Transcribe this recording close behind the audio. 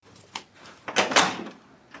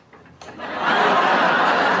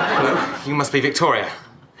you must be Victoria.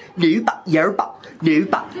 No, but,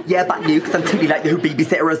 because I'm totally like the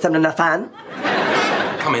babysitter or something, a fan.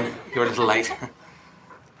 Come in, you're a little late.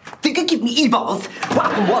 You could give me e-balls. What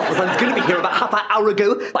happened was I was going to be here about half an hour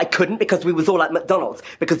ago, but I couldn't because we was all at McDonald's.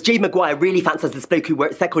 Because Jay Maguire really fancies this bloke who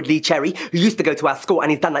works there called Lee Cherry, who used to go to our school,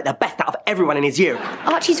 and he's done like the best out of everyone in his year.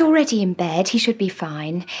 Archie's already in bed. He should be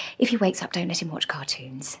fine. If he wakes up, don't let him watch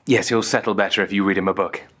cartoons. Yes, he'll settle better if you read him a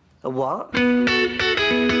book. A what? You're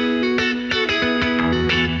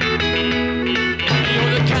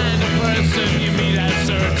the kind of person you meet at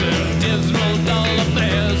certain dismal, dull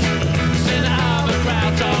affairs. Sitting out of a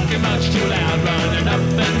crowd talking much too loud, running up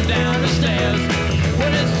and down the stairs.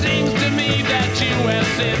 Well, it seems to me that you have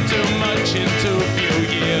said too much in too few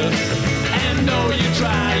years. And though you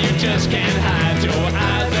try, you just can't hide. Your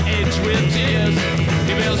eyes are edged with tears.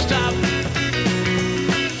 You will stop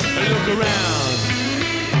and look around.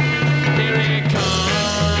 Here it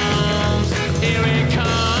comes, here it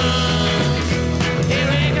comes,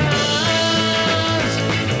 here it comes,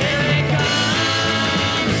 here it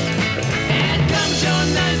comes. Here comes your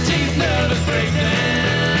 19th nervous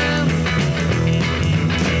breakdown.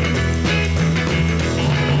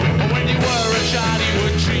 When you were a child, you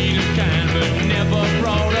were treated kind, but never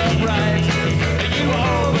brought up right. You were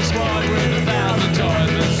always spoiled with 1,000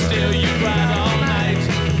 toys, but still you cried all night.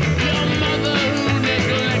 Your mother who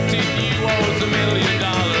neglected you owes $1 million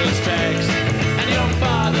tax, and your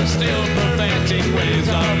father still perfecting ways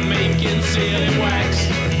of making sealing wax.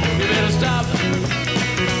 You better stop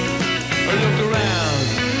or look around.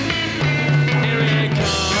 Here it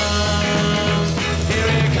comes, here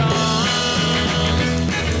it comes,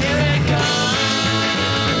 here it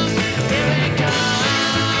comes, here it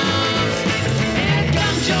comes. Here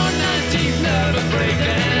comes your 19th nervous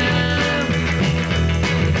breakdown.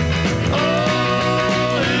 Oh,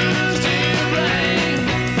 who's to blame?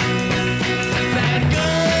 That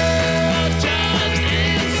girl just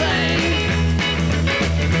insane.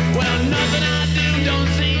 Well, nothing I do don't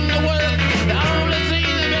seem to work. The only thing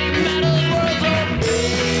that makes matters worse.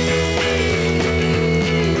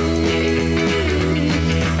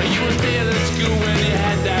 You were still at school when you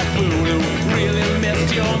had that fool who really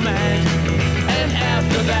messed your mind. And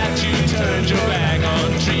after that you turned your back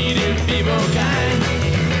on treating people kind.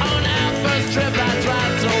 On our first trip I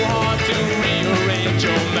tried so hard to rearrange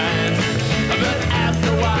your mind, but after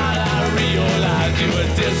a while I realized you were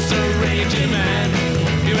disarranging man.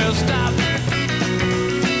 You will stop,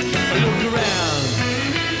 look around.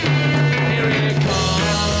 Here it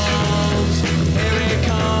comes, here it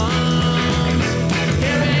comes,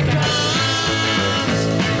 here it comes,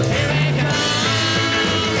 here it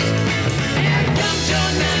comes. Here comes your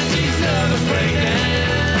 19th nervous breakdown.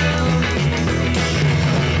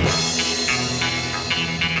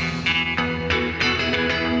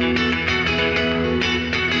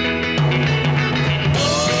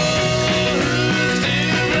 Oh, who's to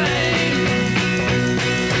blame?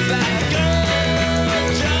 That girl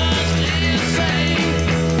just insane.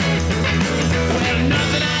 Well,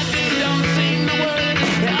 nothing I do don't seem to work.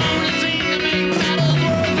 The only thing that makes matters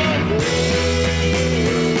worse.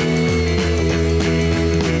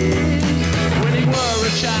 When you were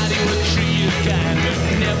a child, you were treated kind, but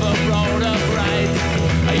never brought up right.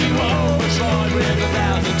 You were overjoyed with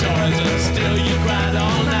 1,000 toys, and still you cried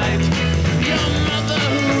all night. Your mother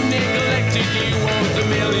who neglected you owes $1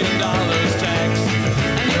 million tax,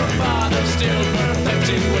 and your father still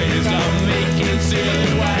perfecting ways of making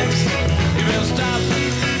sealing wax. You will stop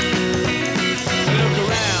and look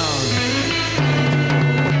around.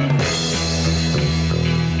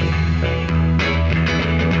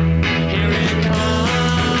 Here it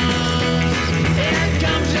comes, here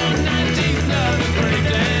comes your 19th nervous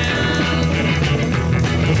breakdown.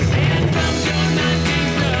 Here comes your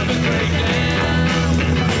 19th nervous breakdown.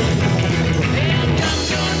 Here comes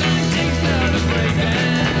your 19th nervous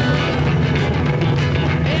breakdown.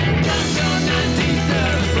 Here comes your 19th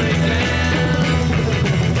nervous breakdown.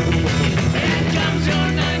 Here comes your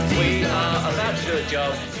 19th. We are about to do a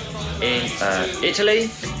job in Italy.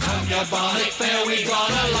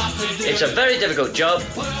 It's a very difficult job,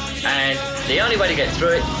 and the only way to get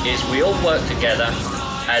through it is we all work together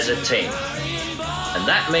as a team. And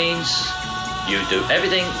that means you do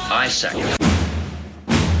everything I say.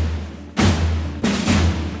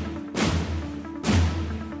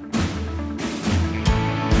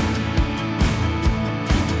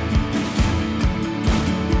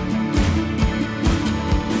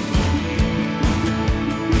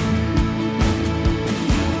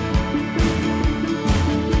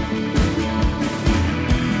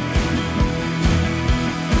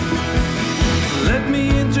 Let me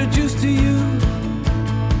introduce to you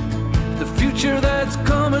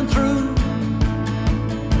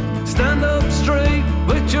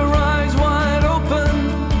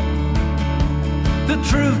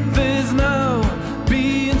truth is now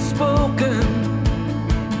being spoken.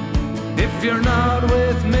 If you're not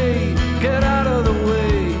with me, get out of the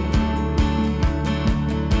way.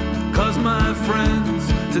 'Cause my friends,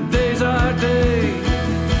 today's our day.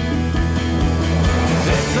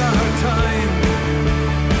 It's our time.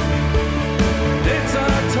 It's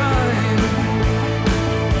our time.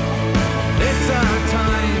 It's our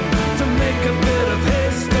time to make a bit of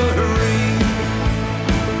history.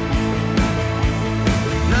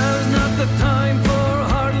 Now's not the time for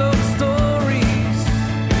hard love stories.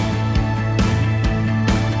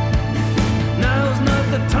 Now's not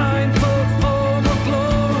the time for former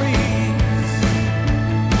glories.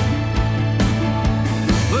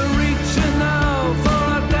 We're reaching now for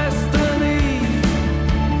our destiny.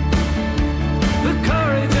 The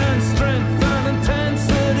courage and strength and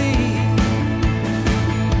intensity.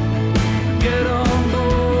 Get on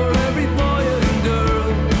board, every boy and girl.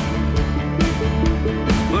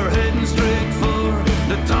 We're heading straight for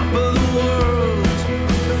the top of the world.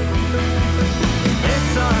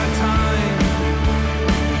 It's our time.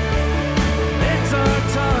 It's our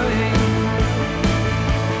time.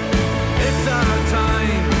 It's our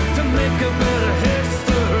time to make a better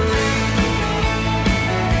history.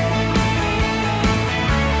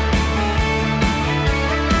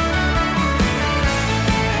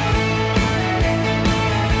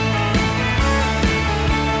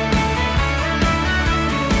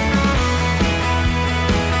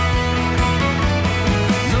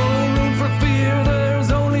 No room for fear,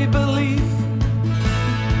 there's only belief.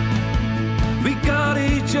 We got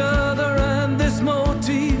each other and this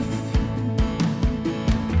motif.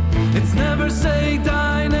 It's never say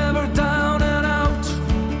die, never down and out.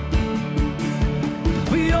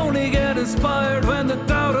 We only get inspired when the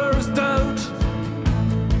doubters doubt.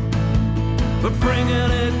 We're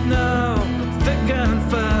bringing it now, thick and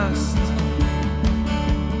fast.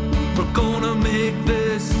 We're gonna make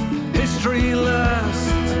this history last.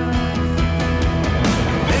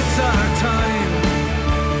 It's our time.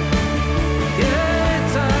 Yeah,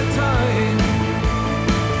 it's our time.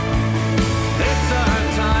 It's our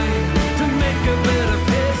time to make a bit of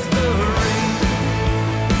history.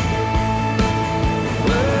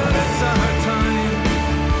 Well, it's our time.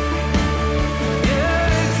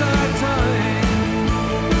 Yeah, it's our time.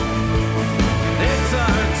 It's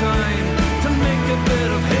our time to make a bit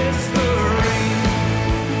of history.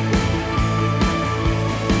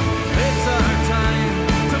 It's our time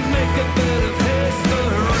to make a bit of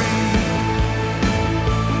history.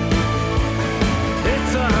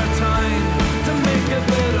 It's our time to make a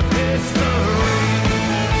bit of history.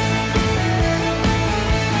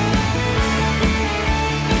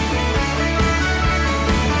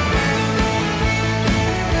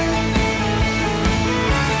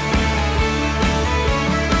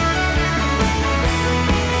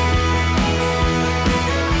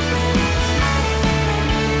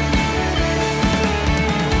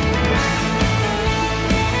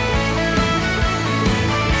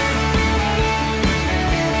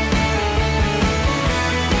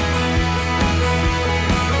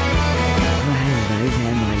 Well, hello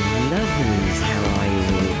there, my lovelies. How are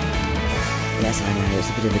you? Yes, I know, it's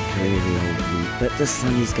a bit of a dreary old week, but the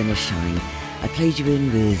sun is going to shine. I played you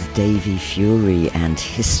in with Davie, Furey and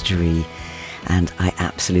History, and I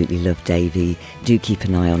absolutely love Davie. Do keep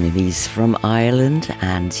an eye on him. He's from Ireland,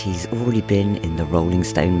 and he's already been in the Rolling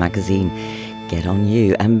Stone magazine. Get on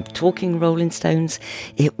you. And talking Rolling Stones,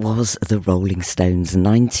 it was the Rolling Stones'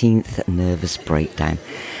 19th nervous breakdown.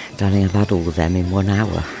 Darling, I've had all of them in 1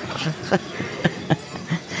 hour.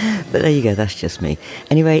 But there you go, that's just me.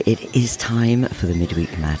 Anyway, it is time for the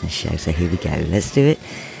Midweek Madness Show, so here we go. Let's do it.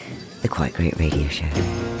 The Quite Great Radio Show.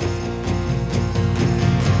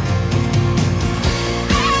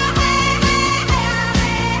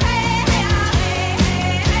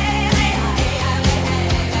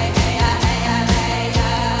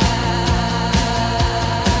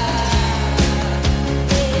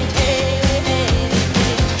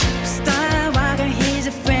 Skywalker, he's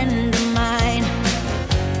a friend of mine.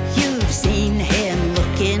 You've seen him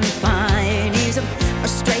looking fine. He's a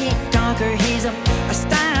straight talker. He's a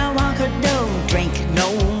Skywalker. Don't drink no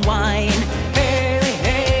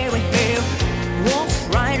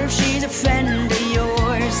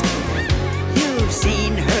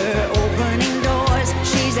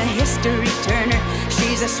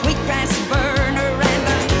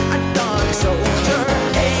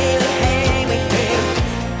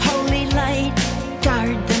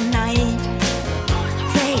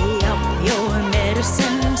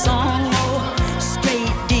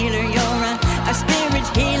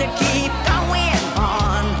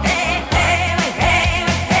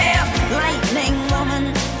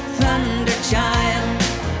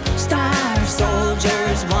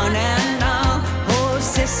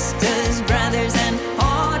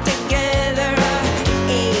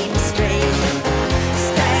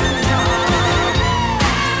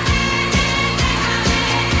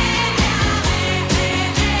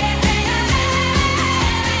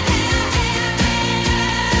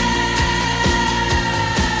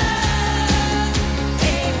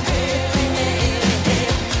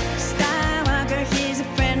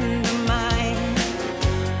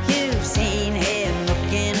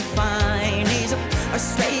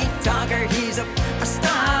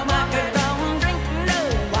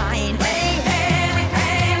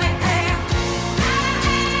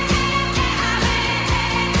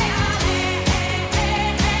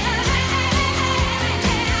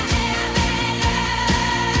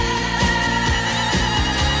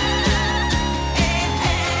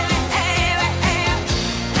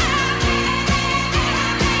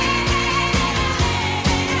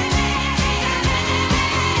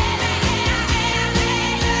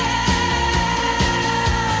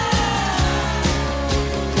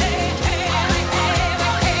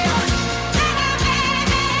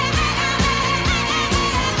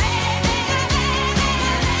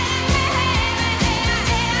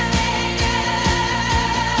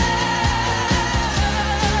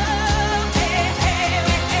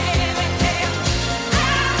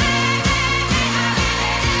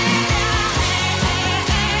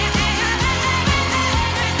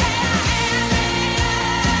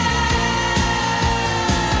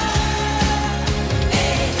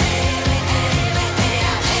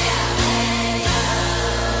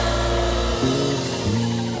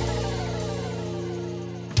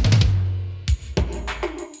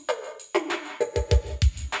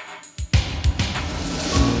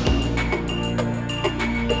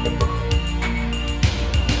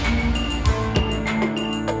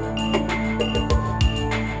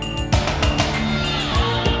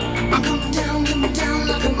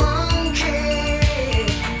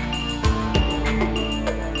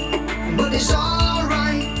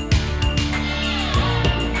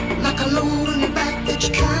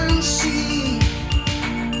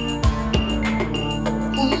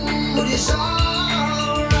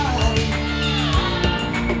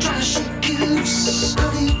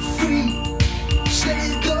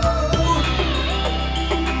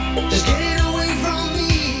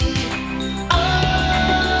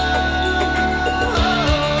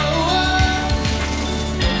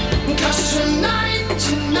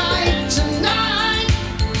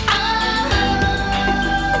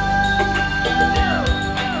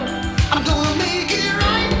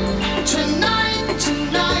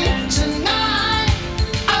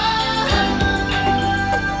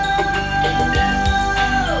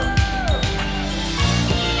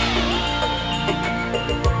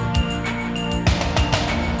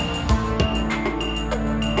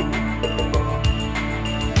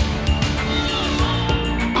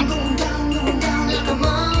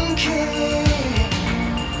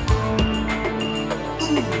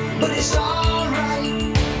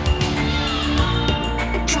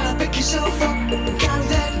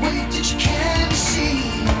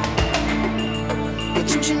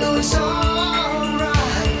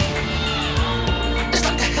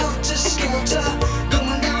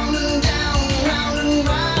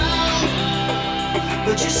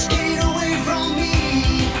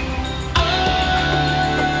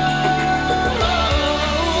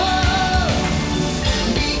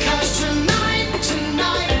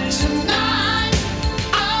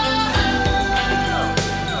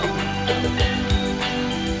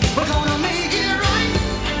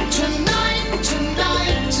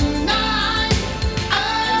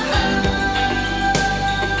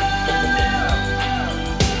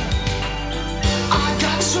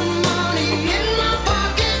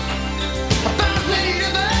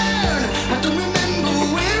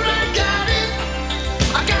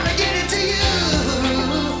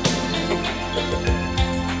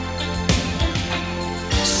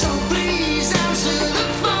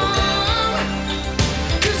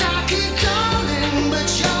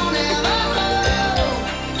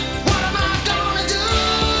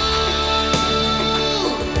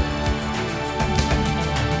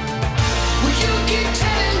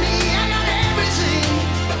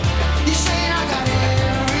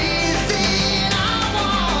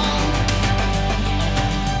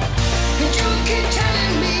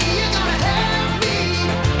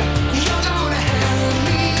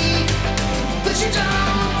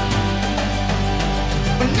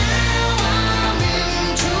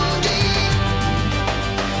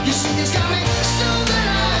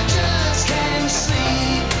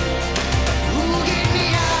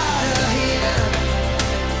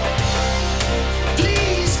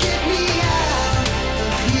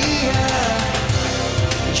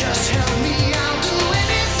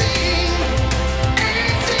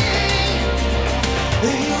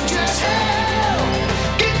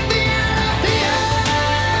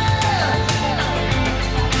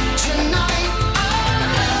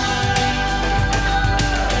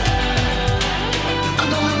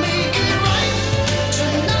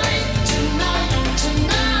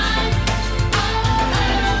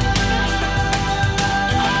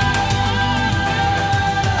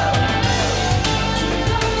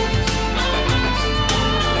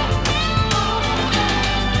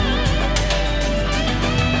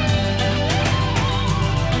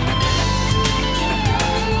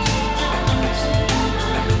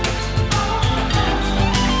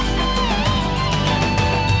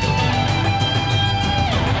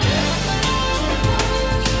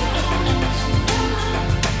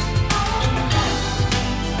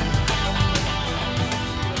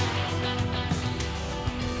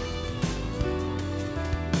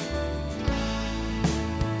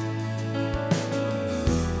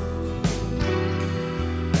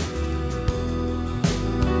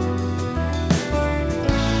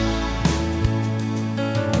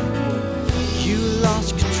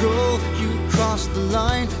cross the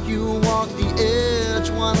line, you walk the edge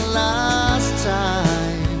one last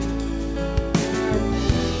time.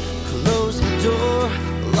 Close the door,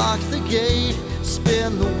 lock the gate,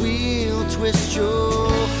 spin the wheel, twist your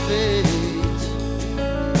fate.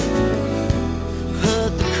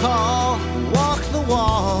 Heard the call, walk the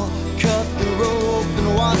wall, cut the rope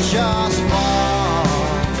and watch us fall.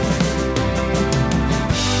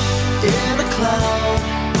 In a cloud,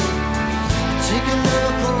 take a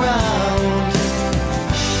look around.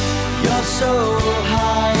 You're so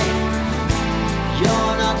high,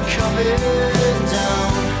 you're not coming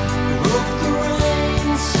down. Broke the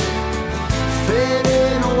reins,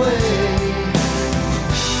 fading away.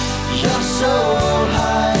 You're so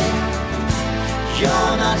high,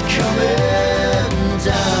 you're not coming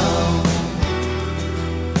down.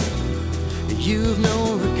 You've no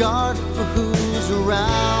regard for who's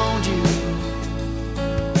around you.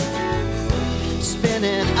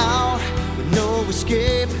 Spinning out with no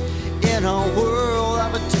escape in a world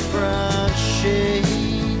of a different shape.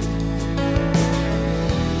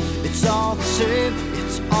 It's all the same,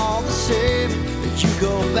 it's all the same. You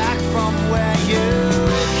go back from where you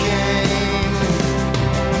came.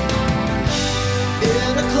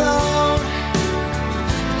 In a cloud,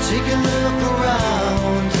 take a look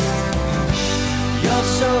around. You're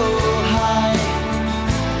so high,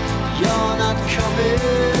 you're not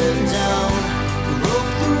coming down.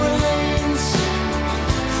 Broke the reins,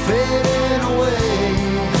 fading away.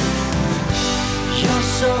 You're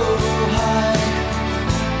so high,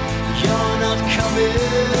 you're not coming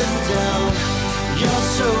down. You're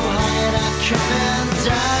so high, not coming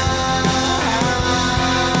down.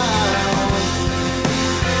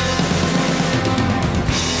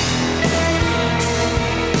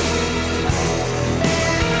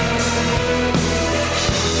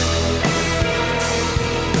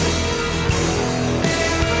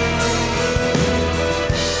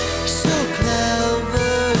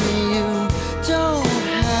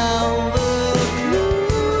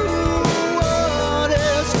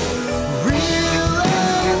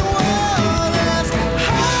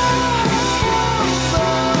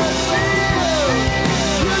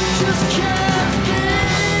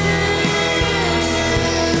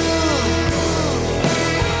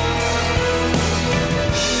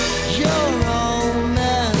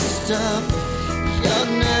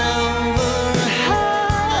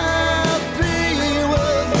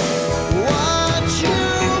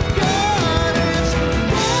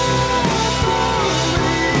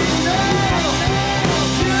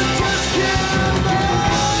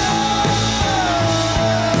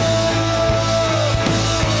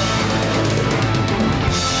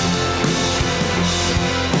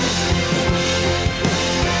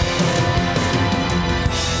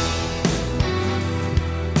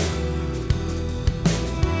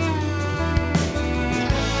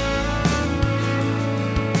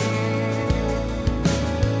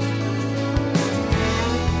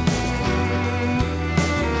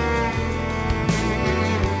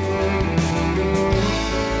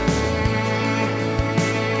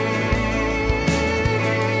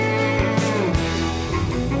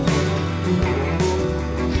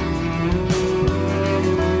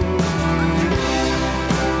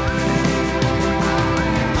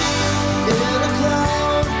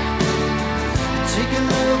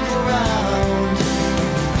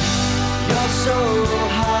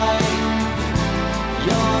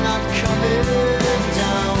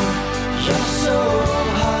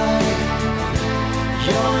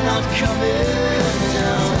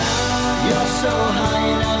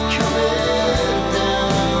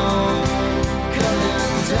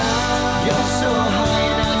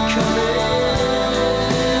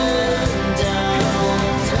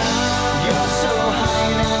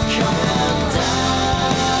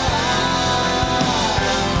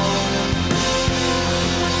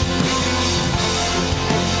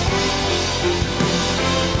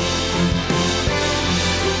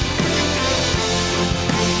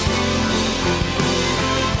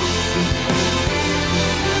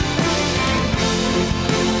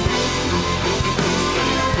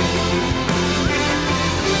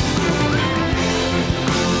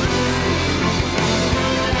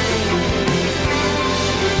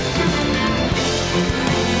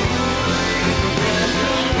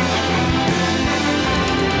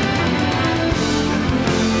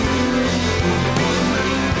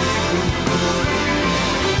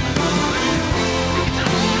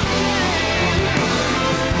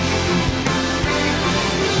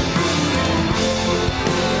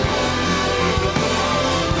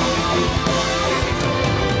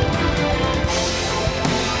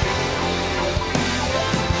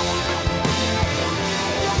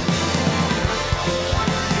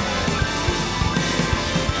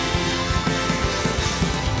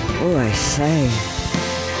 say.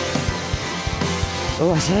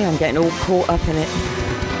 Oh, I say, I'm getting all caught up in it.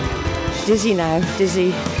 Dizzy now,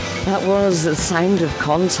 dizzy. That was the Sound of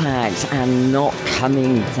Contact and Not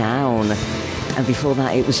Coming Down. And before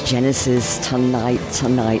that, it was Genesis, Tonight,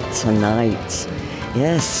 Tonight, Tonight.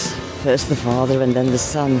 Yes, first the Father and then the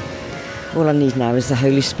Son. All I need now is the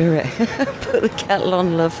Holy Spirit. Put the kettle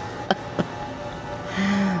on, love.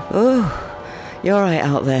 Oh, you're all right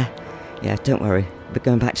out there. Yeah, don't worry. We're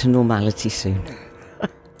going back to normality soon.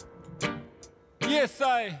 Yes,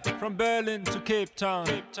 I from Berlin to Cape Town.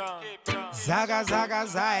 Zaga, zaga,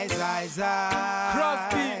 zai, zai, zai.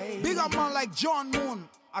 Crosby. Big up man like John Moon,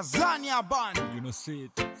 a Zania band. You know, see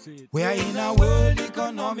it. We are in a world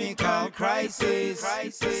economical crisis.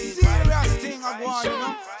 Serious thing I want, you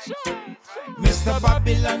know. Mr.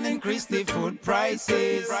 Babylon increase the food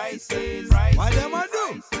prices. What them I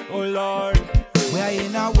do? Oh Lord. We are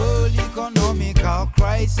in a world economical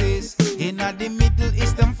crisis. In the Middle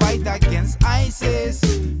East, them fight against ISIS.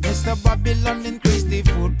 Mr. Babylon increase the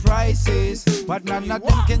food prices, but none of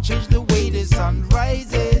them can change the way the sun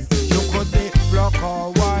rises. You could be black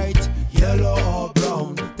or white, yellow or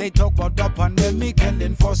brown. They talk about the pandemic and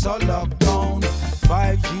enforce a lockdown.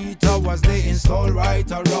 5G towers they install right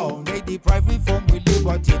around. They deprive we from with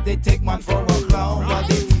liberty. They take man for a clown. But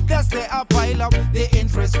that's they a pile up. The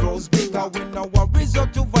interest grows bigger. We no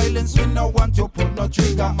resort to violence. We no want to pull no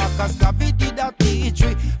trigger. Marcus Davie did a teach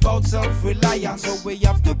we about self-reliance. So we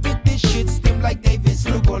have to beat this shit steam like David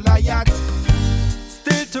slew Goliath.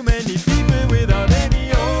 Still too many people without any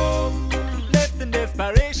hope, left in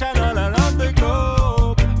desperation all around the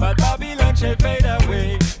globe. But Babylon shall fade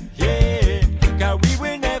away, yeah, 'cause we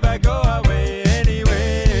will never go away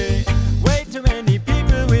anyway. Way too many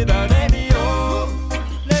people without any hope,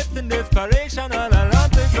 left in desperation all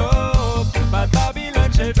around the globe. But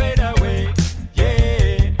Babylon shall fade away,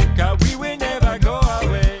 yeah, 'cause we will never go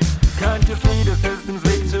away. Can't you see the system's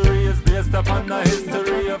victory is based upon the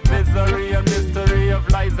history of misery and mystery of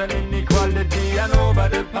lies and inequality, and over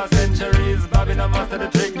the past centuries Babylon master the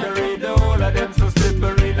trickery. The whole of them so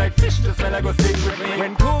slippery like fish, the smell I go stick with me.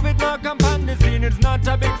 When COVID knock upon the scene, it's not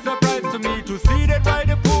a big surprise to me to see that by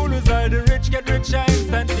the pool is all the rich get richer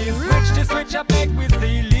instantly. Switch to switch up make we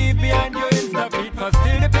see, leave behind your Insta feed, for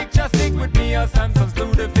still the picture stick with me as Samson's to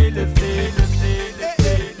the Philistine.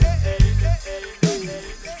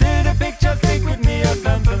 Still the picture stick with me as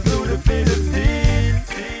Samson's to the Philistine.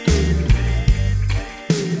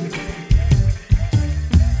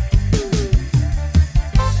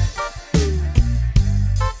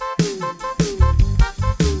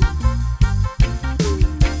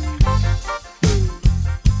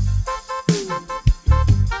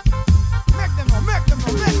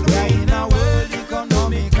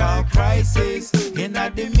 In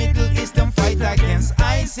the Middle East, them fight against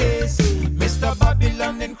ISIS. Mr.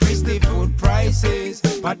 Babylon increase the food prices,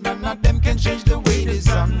 but none of them can change the way the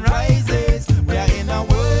sun rises. We are in a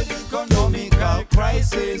world economical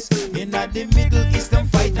crisis. In the Middle East, them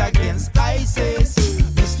fight against ISIS.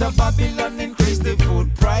 Mr. Babylon increase the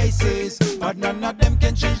food prices, but none of them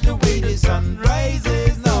can change the way the sun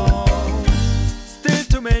rises. No. Still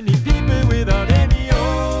too many people without any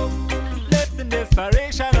hope, left in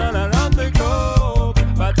desperation all around the globe.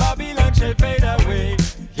 But Babylon shall fade away,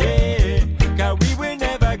 yeah, 'cause we will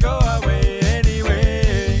never go away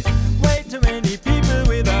anyway. Way too many people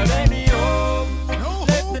without any hope,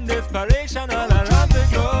 left in desperation all around the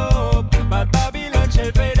globe. But Babylon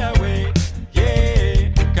shall fade away,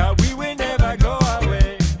 yeah, 'cause we will never go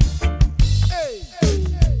away. Hey.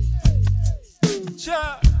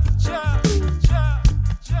 Cha, cha, cha,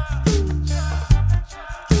 cha, cha.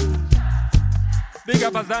 Big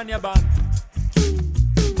up Azania band.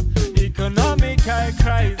 Economical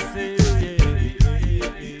crisis, yeah.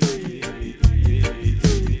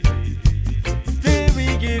 Still we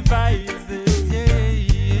give ISIS,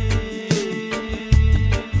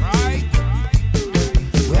 Right?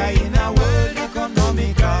 We are in a world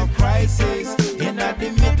economical crisis. In the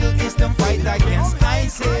Middle East, them fight against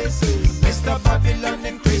ISIS. Mr. Babylon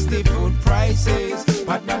increase the food prices,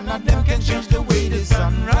 but none of them can change the way the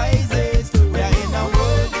sun rises. We are in a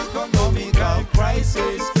world economical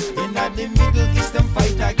crisis. In the Middle East, them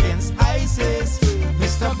fight against ISIS.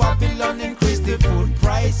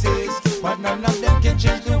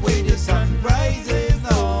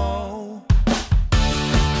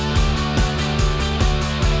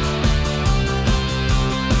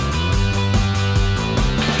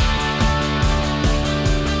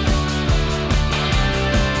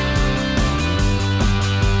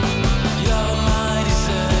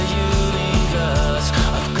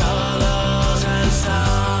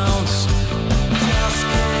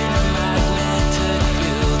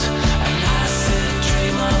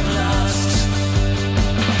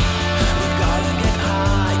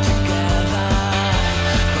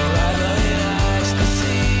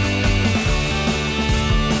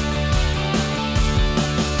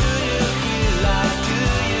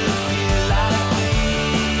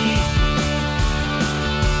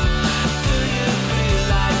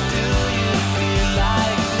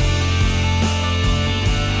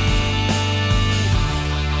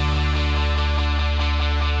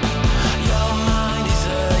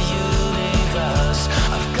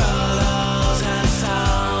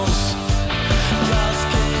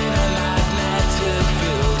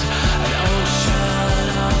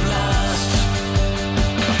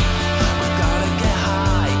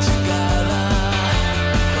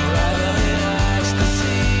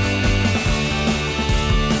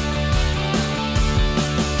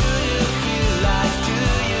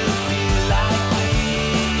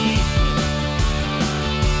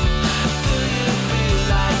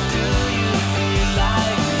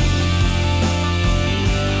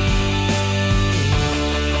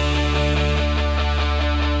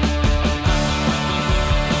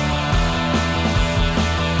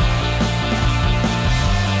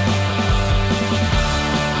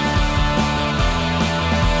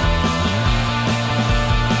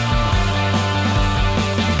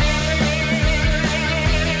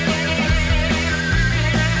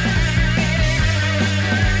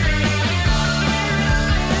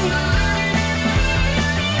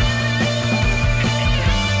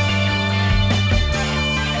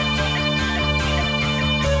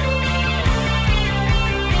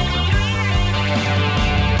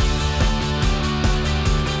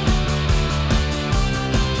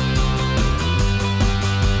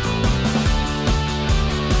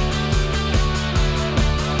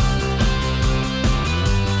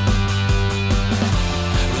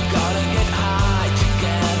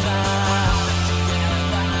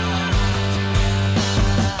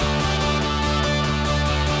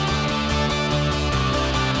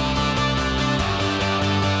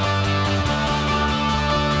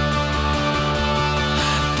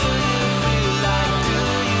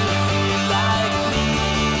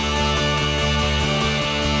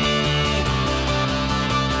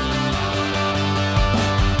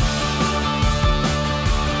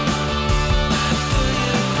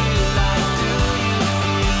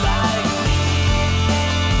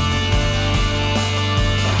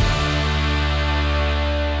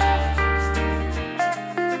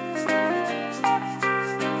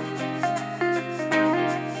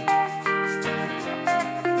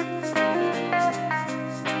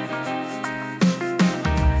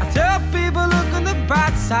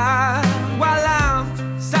 side while I'm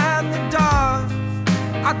standing dark.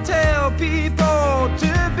 I tell people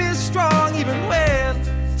to be strong even when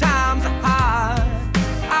times are hard.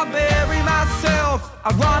 I bury myself, I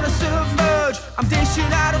wanna submerge. I'm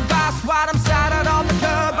dishing out advice while I'm sat out on the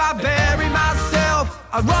curb. I bury myself,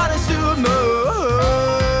 I wanna submerge.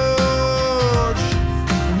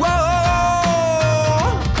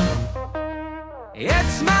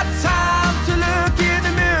 It's my time to look in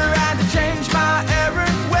the mirror and to change my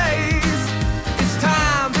errant ways. It's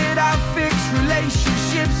time that I fix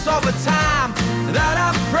relationships over time that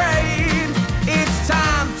I've prayed. It's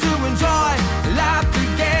time to enjoy life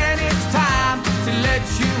again. It's time to let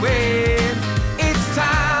you in. It's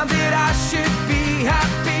time that I should be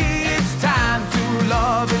happy. It's time to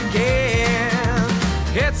love again.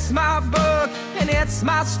 It's my book and it's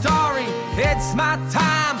my story. It's my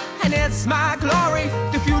time and it's my glory.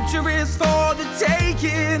 The future is for the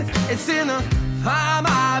taking. It's in the palm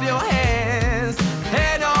of your hands,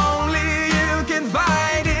 and only you can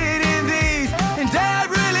find it in these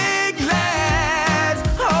derelict lands.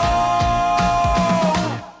 Oh,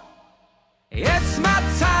 it's my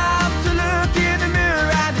time to look in the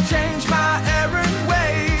mirror and to change my errant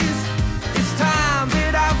ways. It's time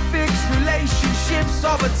that I fix relationships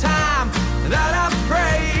over time that I've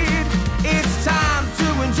prayed. It's time to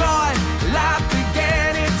enjoy life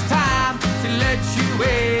again. It's time to let you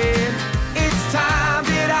in. It's time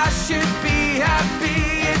that I should be happy.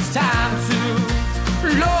 It's time to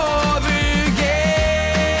love again.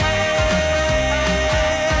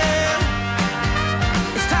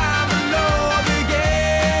 It's time to love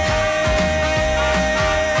again.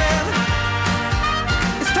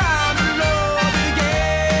 It's time to love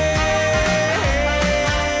again.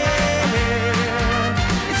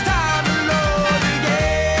 It's time to love again.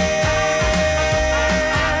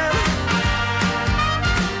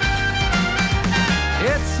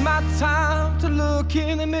 It's my time to look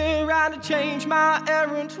in the mirror and to change my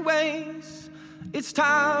errant ways. It's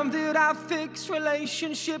time that I fix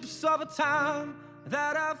relationships over time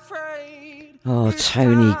that I've frayed. Oh,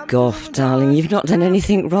 Tony Goff, darling, you've not done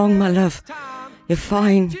anything wrong, my love. You're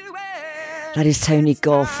fine. That is Tony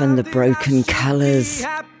Goff and the Broken Colours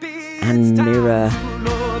and Mirror.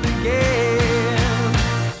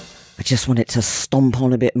 I just wanted to stomp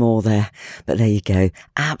on a bit more there, but there you go.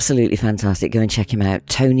 Absolutely fantastic. Go and check him out.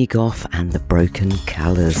 Tony Goff and the Broken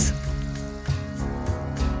Colours.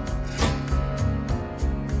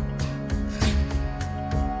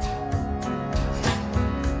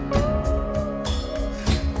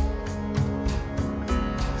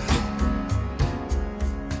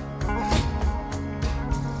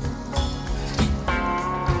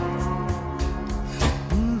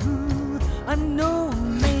 I know a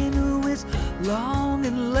man who is long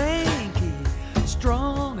and lanky,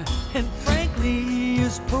 strong, and frankly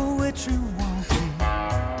his poetry walking.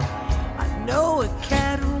 I know a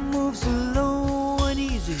cat who moves slow and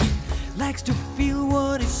easy, likes to feel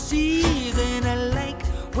what he sees, and I like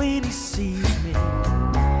when he sees me.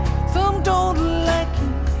 Some don't like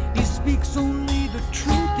him, he speaks only the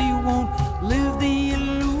truth, he won't live the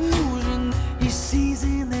illusion he sees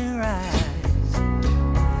in their eyes.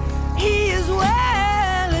 He is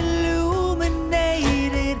well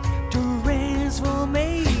illuminated,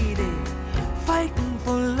 transformated, fighting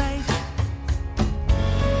for life.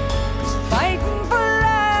 He's fighting for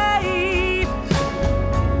life.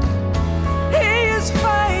 He is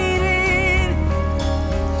fighting.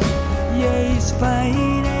 Yeah, he's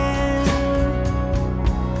fighting.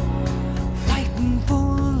 Fighting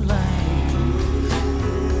for life.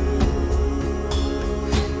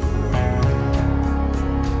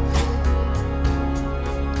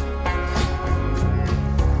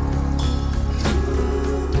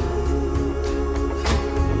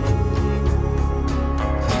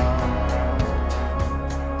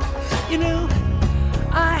 You know,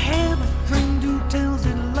 I have a friend who tells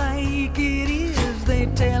it like it is. They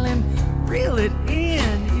tell him, reel it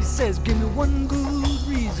in. He says, give me one good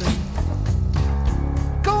reason.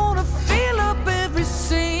 Gonna fill up every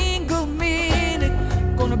single minute.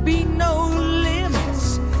 Gonna be no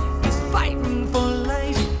limits. He's fighting for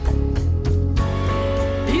life.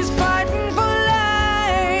 He's fighting for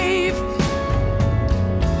life.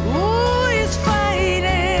 Ooh, he's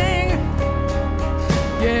fighting.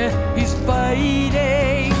 Yeah, he's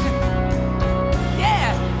fighting.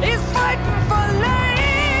 Yeah, he's fighting for life.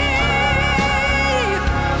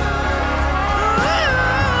 Ooh,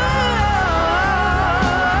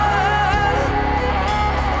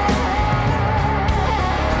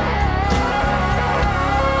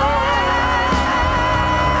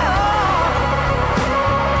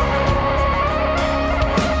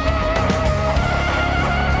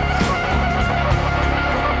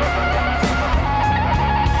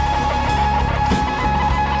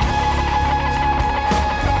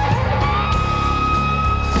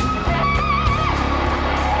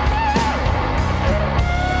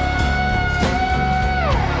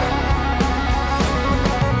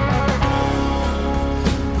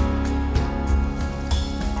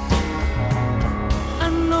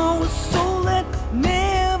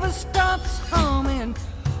 never stops humming,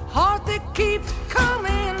 heart that keeps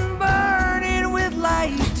coming, burning with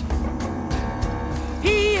light.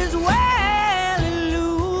 He is well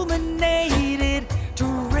illuminated,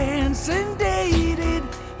 transcendated.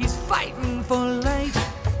 He's fighting for life.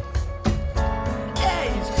 Yeah,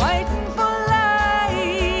 he's fighting for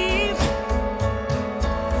life.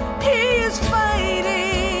 He is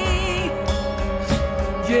fighting.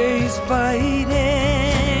 Yeah, he's fighting.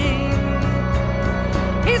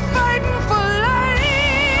 He's fighting for life.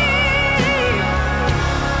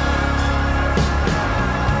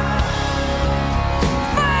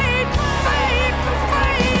 Fight, fight,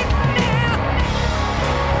 fight now.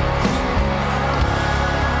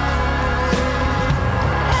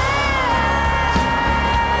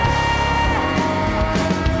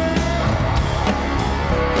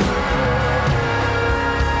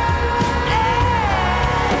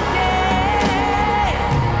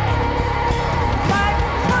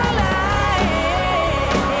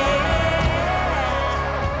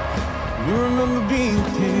 You remember being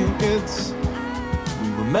kids? We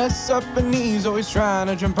would mess up our knees, always trying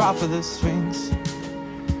to jump off of the swings.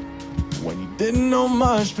 When you didn't know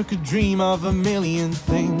much but could dream of a million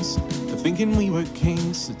things. To thinking we were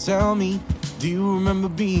kings, so tell me, do you remember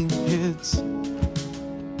being kids?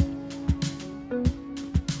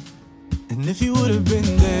 And if you would have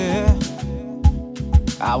been there,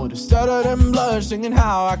 I would have stuttered and blushed, singing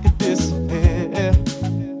how I could disappear.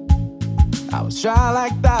 I was shy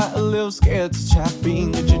like that, a little scared to chat,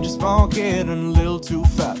 being a ginger small kid and a little too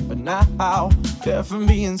fat. But now, deaf from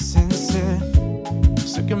being sincere,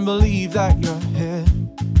 still can believe that you're here.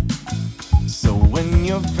 So when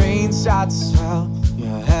your pain starts to swell,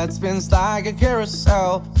 your head spins like a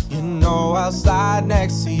carousel, you know I'll slide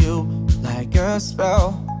next to you like a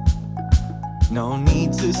spell. No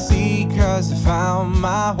need to see, cause I found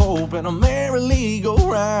my hope, and I'll merrily go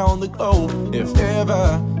round the globe if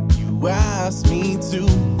ever you ask me to.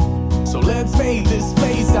 So let's make this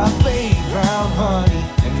place our playground, honey.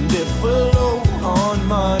 And if we're low on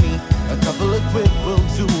money, a couple of quid will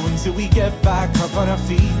do until we get back up on our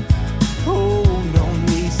feet. Oh, no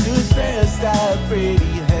need to stress that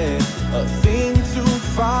pretty head. A thing too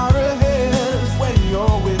far ahead is when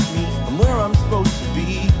you're with me. I'm where I'm supposed to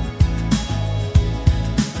be.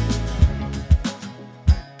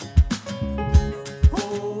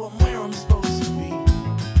 Oh, I'm where I'm supposed to be.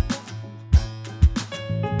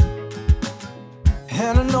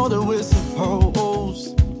 And I know that we're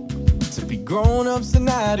supposed to be grown-ups and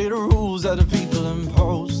adhere to rules that the people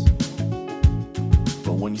impose.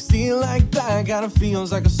 But when you see it like that, kinda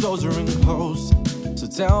feels like a soldier in clothes. So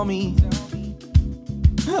tell me,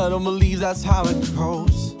 I don't believe that's how it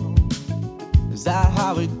goes. Is that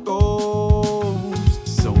how it goes?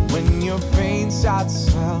 So when your pain starts to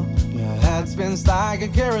swell, your head spins like a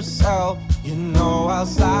carousel, you know I'll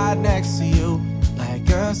slide next to you like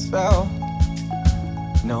a spell.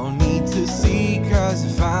 No need to see, cause I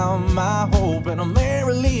found my hope, and I'll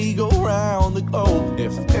merrily go round the globe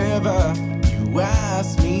if ever you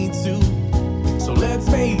ask me to. So let's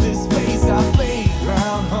make this place our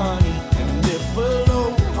playground, honey. And if we're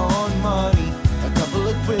low on money, a couple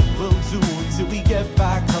of quid will do until we get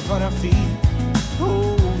back up on our feet.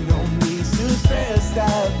 Oh, no need to stress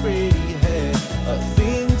that pretty head. A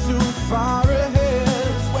thing too far ahead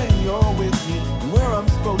is when you're with me and where I'm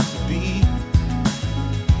supposed to be.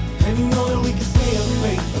 And you know that we can stay up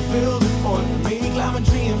late, a building fort, maybe climb a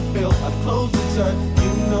tree and feel our clothes return.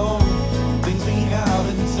 You know, things we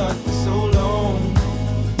haven't done for so long.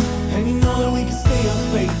 And you know that we can stay up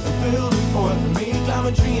late, a building fort, maybe climb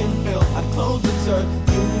a tree and feel our clothes return.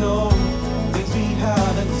 You know, things we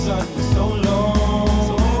haven't done for so long.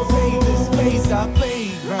 So let's make this place our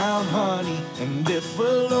playground, honey. And if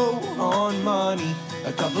we're low on money,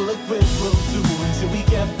 a couple of quid will do until we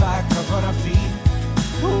get back up on our feet.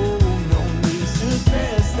 Oh, no need to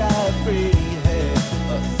stress that pretty head.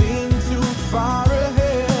 A thing too far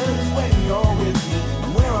ahead is when you're with me.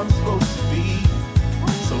 I'm where I'm supposed to be.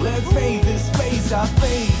 So let's make this place our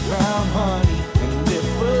playground, honey. And if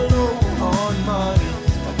we're low on money,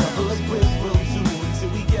 a couple of quid will do until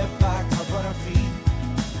we get back up on our feet.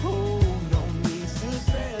 Oh, no need to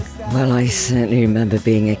stress that. Well, I certainly remember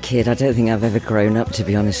being a kid. I don't think I've ever grown up, to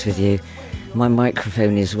be honest with you. My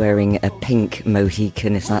microphone is wearing a pink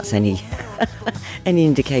Mohican, if that's any any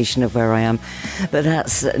indication of where I am. But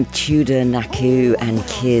that's Tudor, Nacu and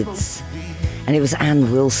Kids. And it was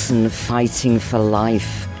Ann Wilson, Fighting for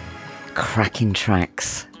Life. Cracking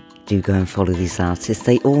tracks. Do go and follow these artists.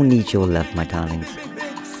 They all need your love, my darlings.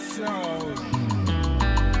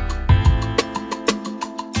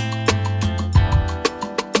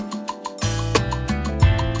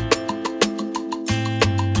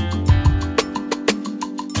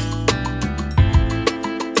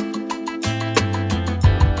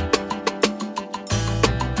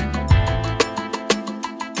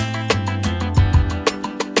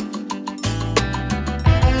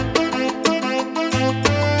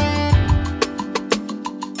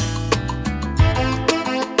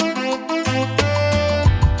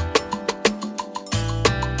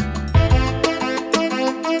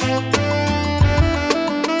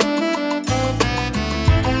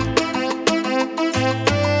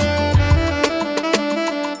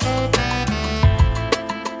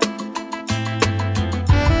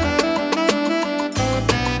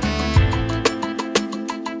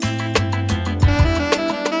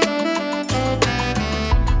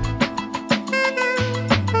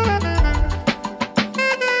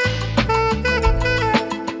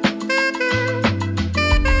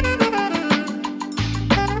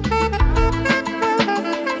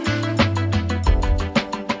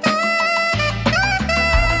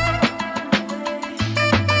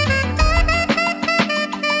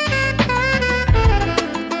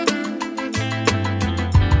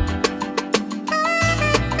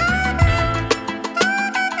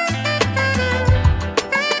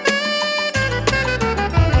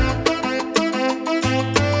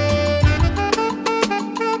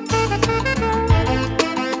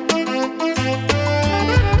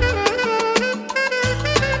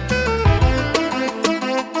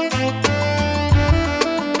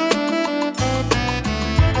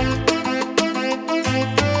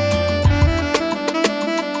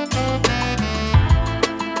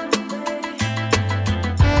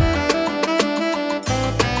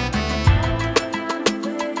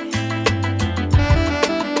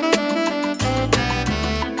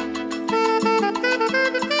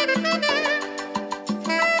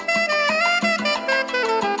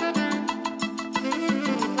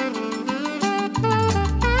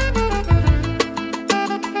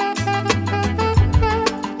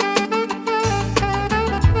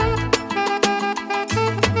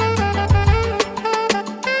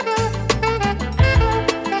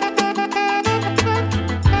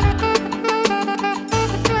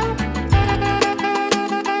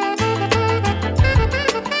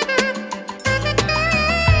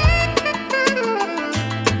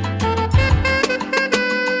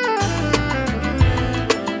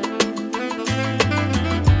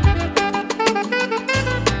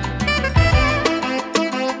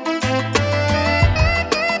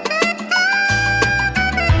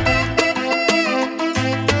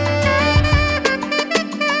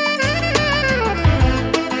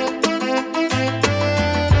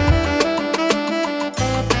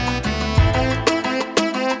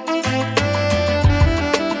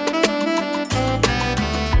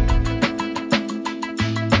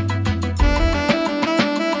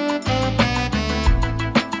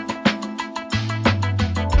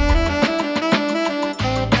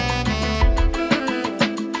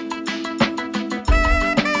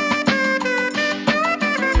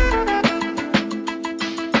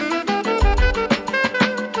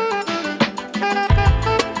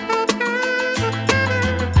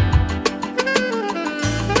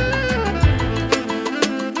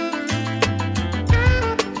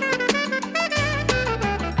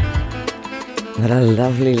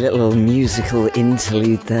 Lovely little musical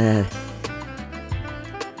interlude there.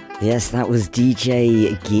 Yes, that was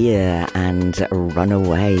DJ Gear and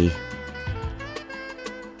Runaway.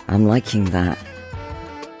 I'm liking that.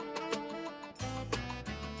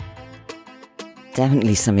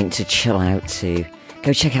 Definitely something to chill out to.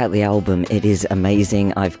 Go check out the album, it is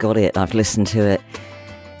amazing. I've got it, I've listened to it.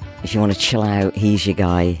 If you want to chill out, he's your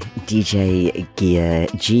guy, DJ Gear,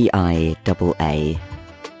 GIAA.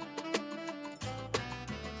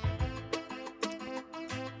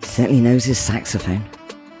 Certainly knows his saxophone.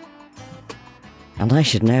 And I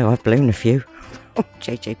should know, I've blown a few.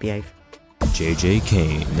 JJ behave. JJ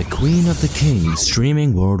Kane, the Queen of the Kings,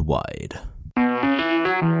 streaming worldwide.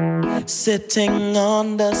 Sitting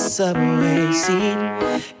on the subway seat,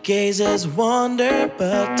 gazers wonder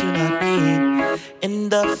but do not need. In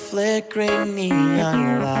the flickering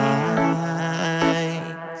neon lights,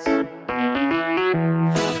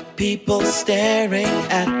 people staring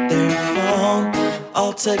at their phone,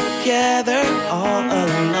 all together, all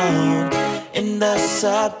alone, in the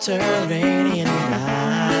subterranean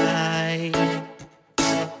night.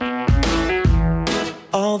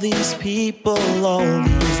 All these people, all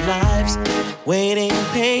these lives, waiting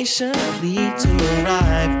patiently to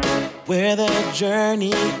arrive where their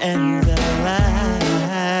journey ends at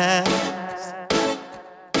last.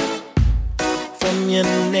 From your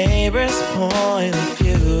neighbor's point of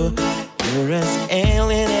view, you're as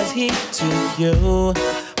alien as he to you,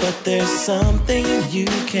 but there's something you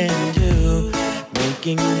can do,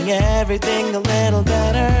 making everything a little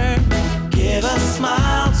better. Give a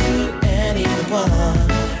smile to anyone,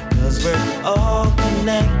 'cause we're all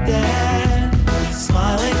connected.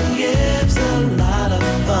 Smiling gives a lot of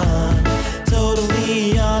fun,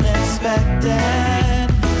 totally unexpected.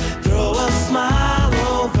 Throw a smile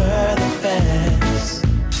over the fence,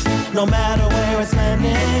 no matter where it's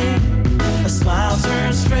landing. A smile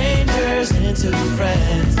turns strangers into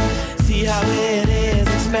friends. See how it is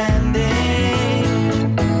expanding.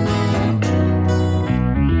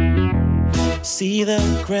 See the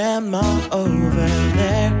grandma over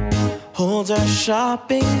there, holds her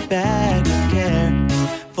shopping bag of care,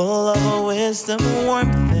 full of wisdom,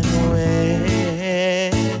 warmth, and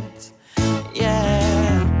wit.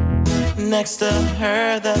 Yeah. Next to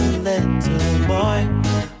her, the little boy,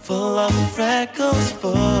 full of freckles,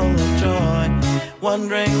 full of joy,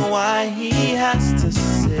 wondering why he has to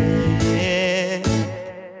sit.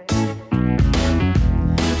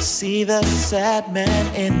 See the sad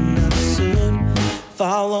man in the suit,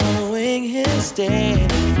 following his daily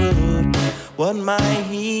route. What might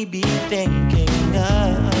he be thinking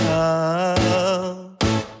of?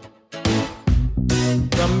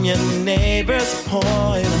 From your neighbor's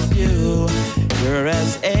point of view, you're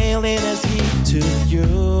as alien as he to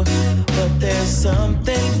you, but there's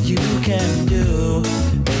something you can do,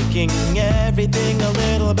 making everything a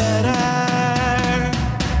little better.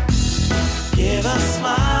 Give a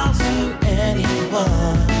smile to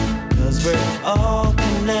anyone, 'cause we're all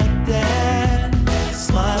connected.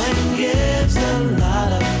 Smiling gives a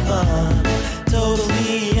lot of fun,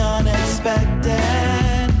 totally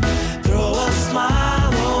unexpected. Throw a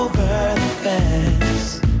smile over the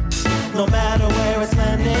fence, no matter where it's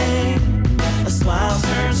landing. A smile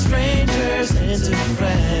turns strangers into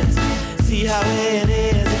friends. See how it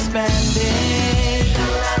is expanding.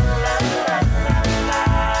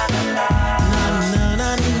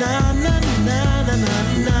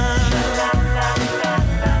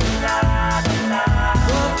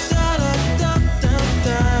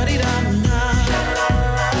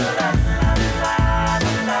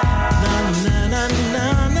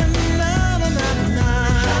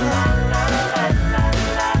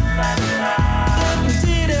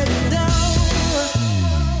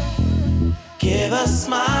 Give a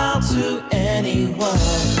smile to anyone,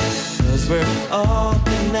 'cause we're all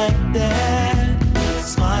connected.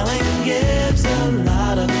 Smiling gives a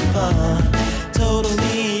lot of fun,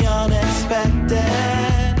 totally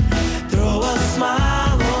unexpected. Throw a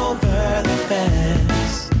smile over the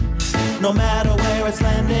fence, no matter where it's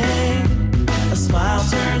landing. A smile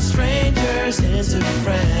turns strangers into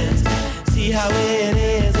friends. See how it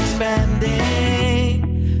is expanding.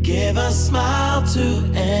 Give a smile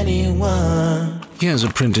to anyone. Here's a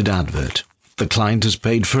printed advert. The client has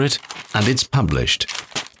paid for it, and it's published.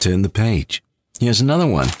 Turn the page. Here's another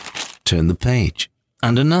one. Turn the page.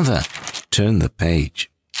 And another. Turn the page.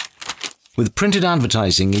 With printed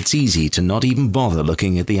advertising, it's easy to not even bother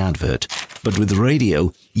looking at the advert. But with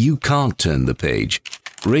radio, you can't turn the page.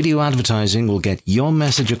 Radio advertising will get your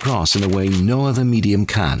message across in a way no other medium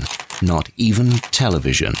can, not even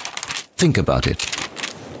television. Think about it.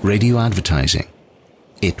 Radio advertising.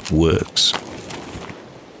 It works.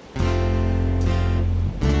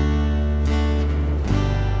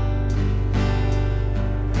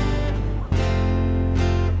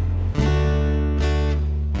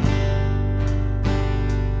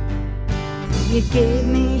 gave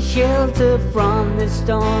me shelter from the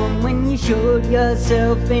storm when you showed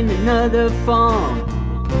yourself in another form.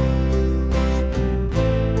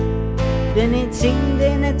 Then it seemed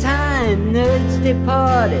in a time that's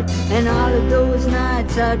departed, and all of those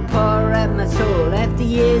nights I'd pour out my soul. After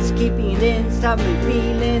years keeping it in, stop me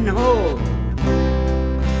feeling whole.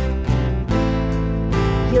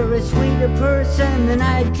 You're a sweeter person than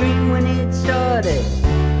I dreamed when it started.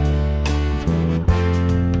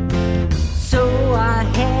 So I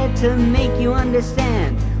had to make you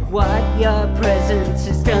understand what your presence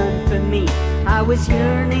has done for me. I was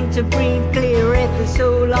yearning to breathe clear air for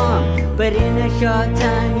so long, but in a short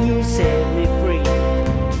time you set me free.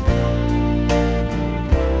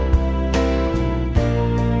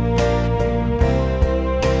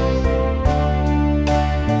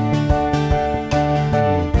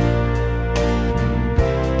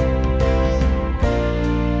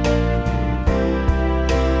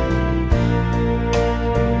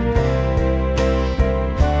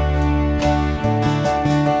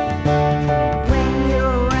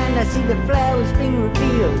 The flowers being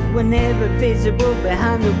revealed were never visible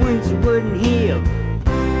behind the wounds that wouldn't heal.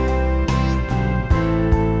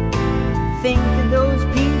 Think of those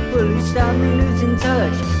people who stopped me losing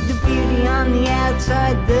touch. The beauty on the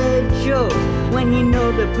outside that shows when you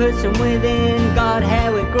know the person within, God,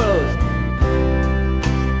 how it grows.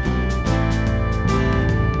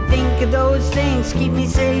 Think of those things keep me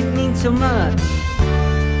safe, mean so much.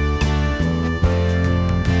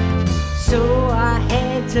 So I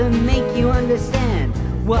had to make you understand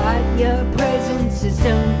what your presence has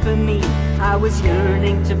done for me. I was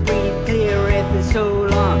yearning to breathe clear air for so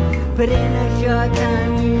long, but in a short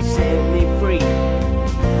time you set me free.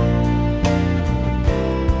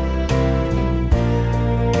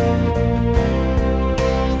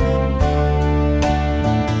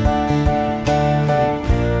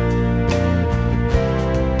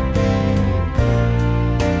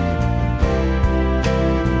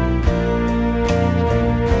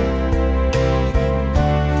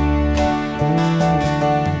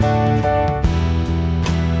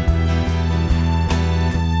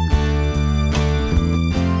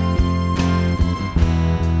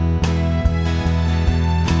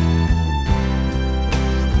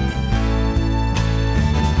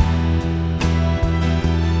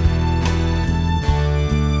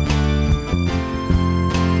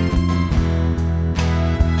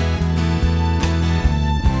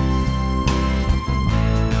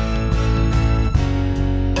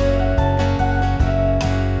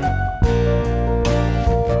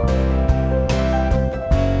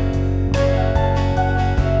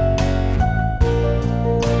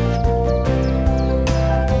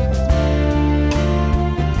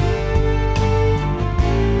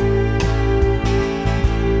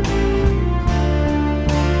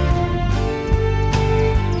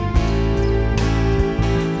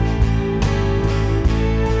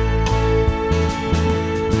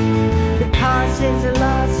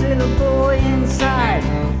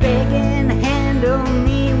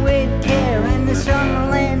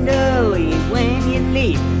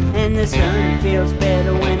 The sun feels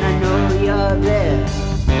better when I know you're there.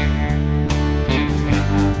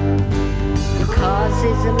 Because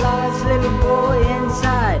there's a lost little boy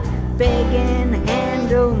inside, begging,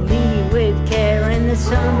 handle me with care. And the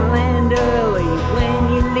sun will end early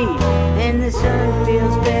when you leave, and the sun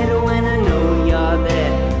feels better when I know you're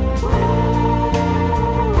there.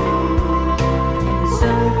 The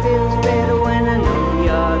sun feels better when I know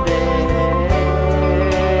you're there.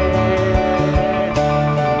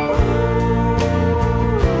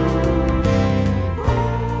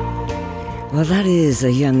 Well, that is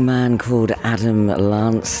a young man called Adam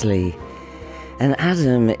Lanceley. And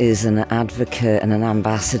Adam is an advocate and an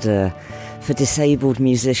ambassador for disabled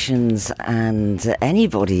musicians and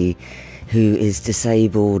anybody who is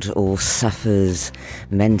disabled or suffers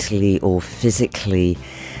mentally or physically.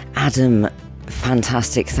 Adam,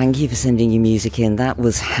 fantastic. Thank you for sending your music in. That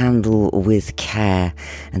was Handle with Care.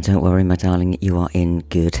 And don't worry, my darling, you are in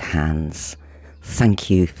good hands.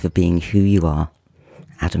 Thank you for being who you are,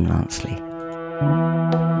 Adam Lanceley.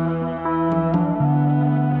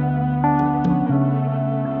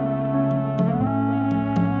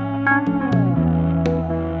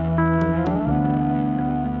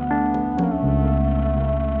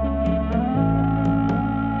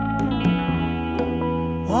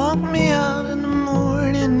 Walk me out in the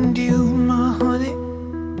morning dew, my honey.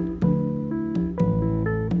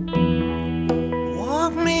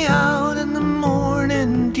 Walk me out in the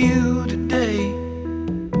morning dew today.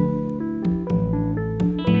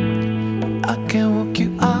 I can walk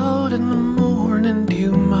you out in the morning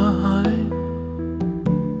dew, my honey.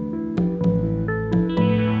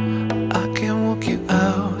 walk you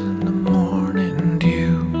out in the morning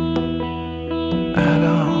dew at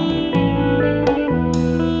all.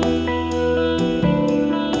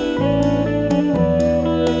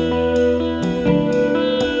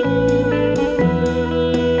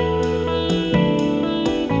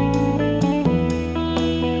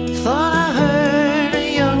 Thought I heard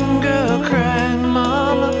a young girl crying,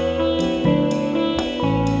 Mama.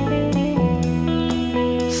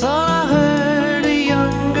 Thought I heard a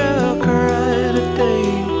young girl cry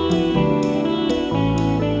today.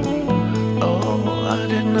 Oh, I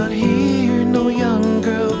did not hear no young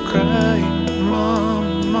girl crying,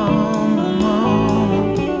 Mama, Mama, Mama.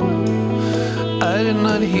 I did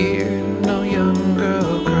not hear no young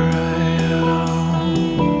girl cry at all.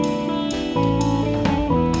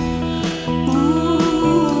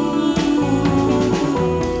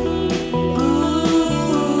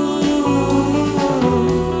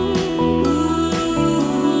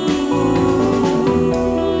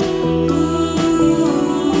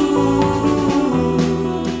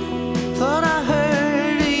 Thought I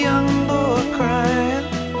heard a young boy cry.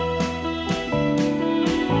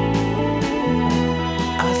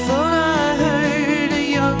 I thought I heard a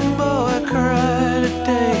young boy cry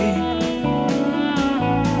today.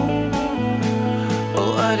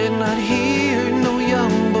 Oh, I did not hear no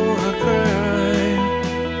young boy cry.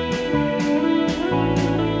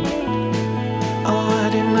 Oh, I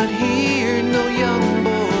did not hear no young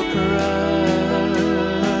boy cry.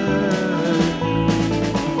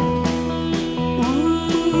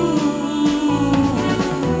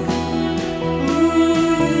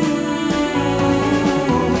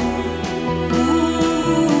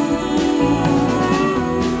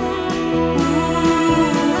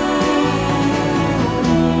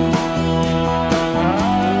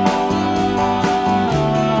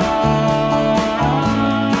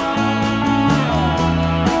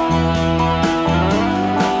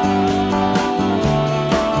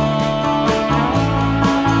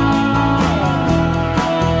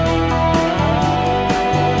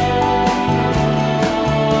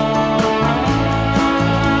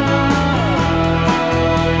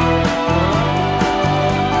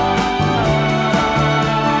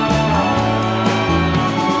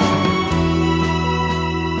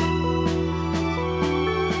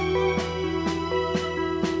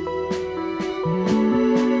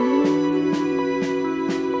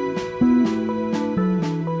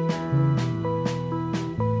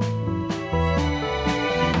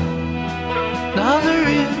 Now there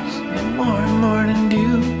is no more morning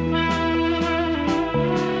dew.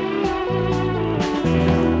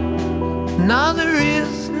 Now there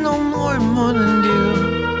is no more morning dew.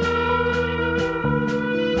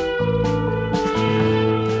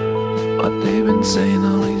 What they've been saying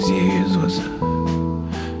all these years was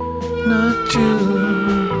not true.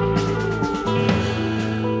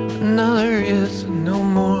 Now there is no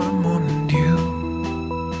more morning dew.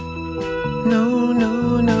 No,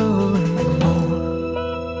 no, no, no more.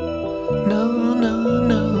 No, no,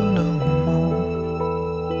 no, no more.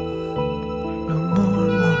 No more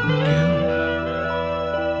morning dew.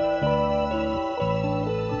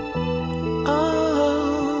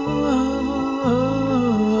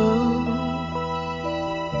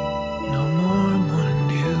 No more morning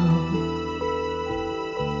dew.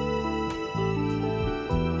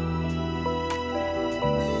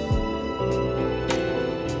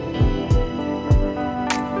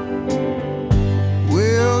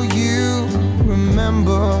 Will you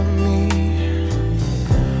remember me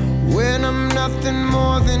when I'm nothing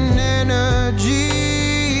more than energy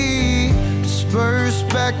dispersed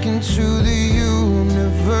back into the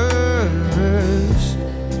universe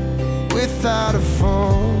without a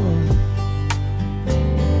form?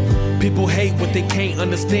 People hate what they can't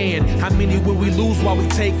understand. How many will we lose while we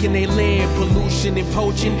taking their land? Pollution and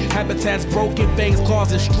poaching, habitats broken, things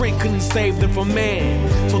causing strength couldn't save them from man.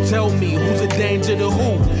 So tell me, who's a danger to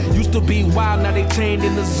who? Used to be wild, now they chained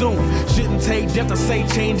in the zoo. Shouldn't take death to say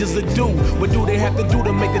changes are due. What do they have to do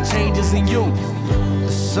to make the changes in you?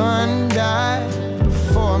 The sun died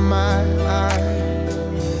before my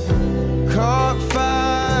eyes, caught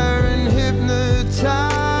fire and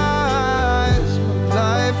hypnotized. My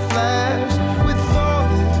life flashed with all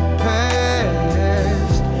that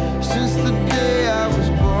passed since the day I was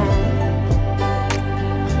born.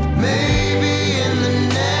 Maybe in the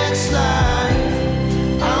next life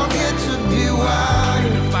I'll get to be wild.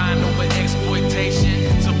 Define over exploitation,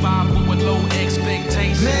 survival with low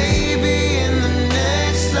expectations. Maybe in the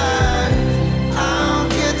next life I'll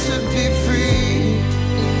get to be free.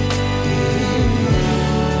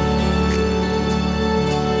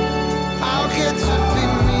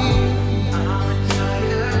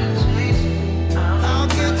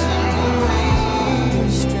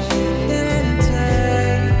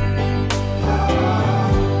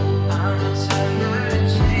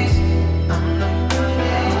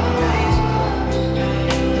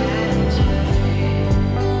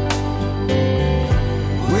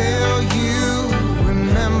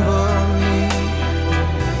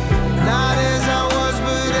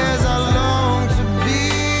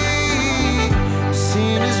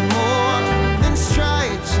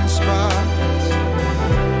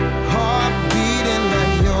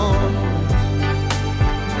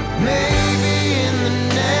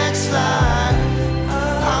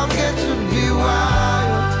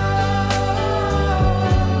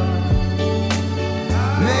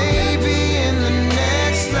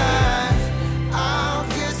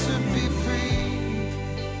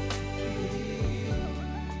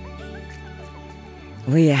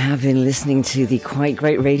 We have been listening to the Quite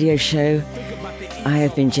Great Radio Show. I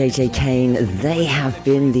have been JJ Kane. They have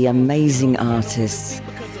been the amazing artists.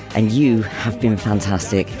 And you have been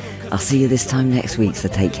fantastic. I'll see you this time next week, so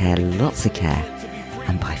take care, lots of care,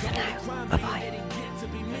 and bye for now.